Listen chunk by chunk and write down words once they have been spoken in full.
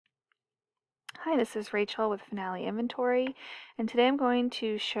Hi, this is Rachel with Finale Inventory, and today I'm going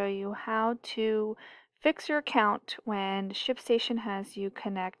to show you how to fix your account when Shipstation has you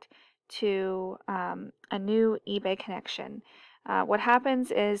connect to a new eBay connection. What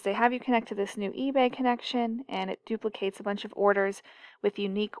happens is they have you connect to this new eBay connection and it duplicates a bunch of orders with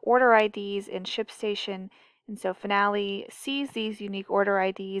unique order IDs in Shipstation, and so Finale sees these unique order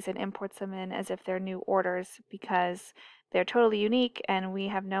IDs and imports them in as if they're new orders because they're totally unique and we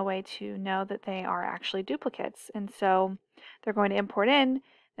have no way to know that they are actually duplicates. And so they're going to import in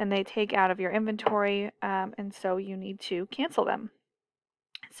and they take out of your inventory, and so you need to cancel them.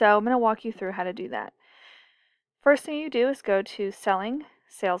 So I'm going to walk you through how to do that. First thing you do is go to Selling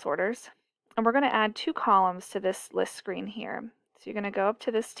Sales Orders, and we're going to add 2 columns to this list screen here. So you're going to go up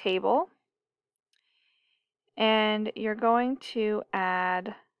to this table and you're going to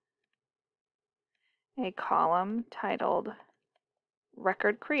add a column titled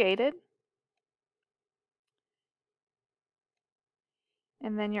Record Created.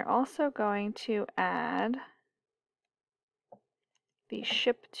 And then you're also going to add the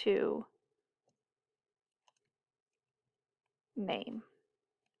ship to name.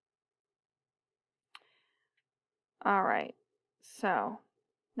 All right, so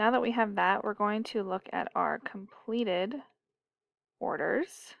now that we have that, we're going to look at our completed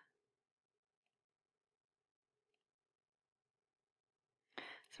orders.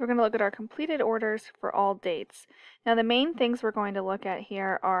 So we're going to look at our completed orders for all dates. Now the main things we're going to look at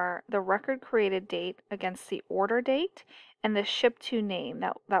here are the record created date against the order date and the ship to name.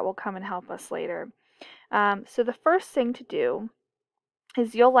 That will come and help us later. So the first thing to do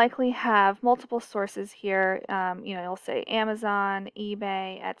is you'll likely have multiple sources here. You'll say Amazon,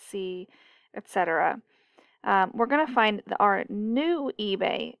 eBay, Etsy, etc. We're going to find our new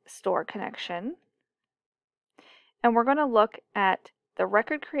eBay store connection, and we're going to look at the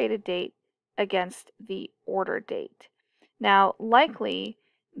record created date against the order date. Now, likely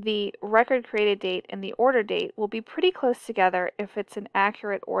the record created date and the order date will be pretty close together if it's an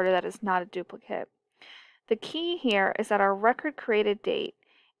accurate order that is not a duplicate. The key here is that our record created date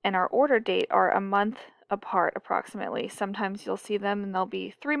and our order date are a month apart approximately. Sometimes you'll see them and they'll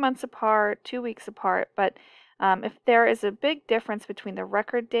be 3 months apart, 2 weeks apart, but if there is a big difference between the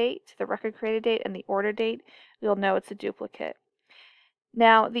record date, the record created date, and the order date, you'll know it's a duplicate.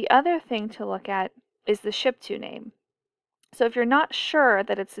 Now, the other thing to look at is the ship to name. So if you're not sure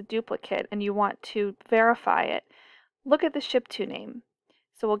that it's a duplicate and you want to verify it, look at the ship to name.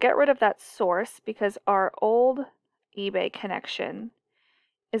 So we'll get rid of that source because our old eBay connection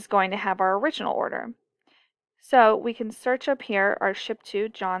is going to have our original order. So we can search up here our ship to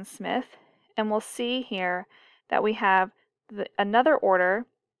John Smith, and we'll see here that we have another order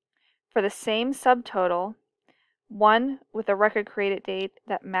for the same subtotal, one with a record created date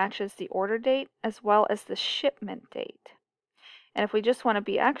that matches the order date as well as the shipment date. And if we just want to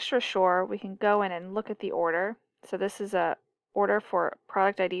be extra sure, we can go in and look at the order. So this is a order for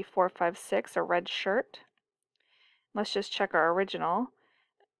product ID 456, a red shirt. Let's just check our original.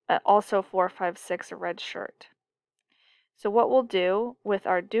 Also 456, a red shirt. So what we'll do with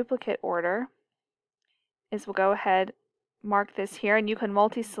our duplicate order is we'll go ahead, mark this here, and you can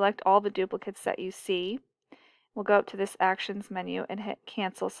multi-select all the duplicates that you see. We'll go up to this Actions menu and hit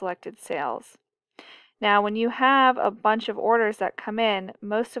Cancel Selected Sales. Now, when you have a bunch of orders that come in,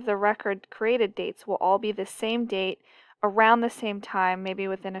 most of the record created dates will all be the same date around the same time, maybe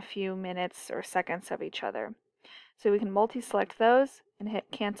within a few minutes or seconds of each other. So we can multi-select those and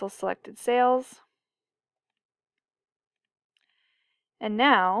hit Cancel Selected Sales. And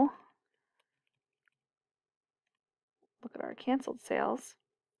now, look at our canceled sales.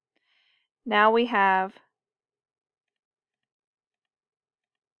 Now we have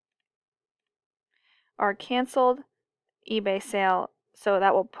our canceled eBay sale, so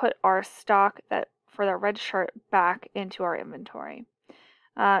that will put our stock for the red shirt back into our inventory.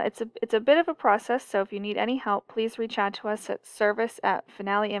 It's a bit of a process, so if you need any help, please reach out to us at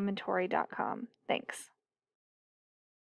service@finaleinventory.com. Thanks.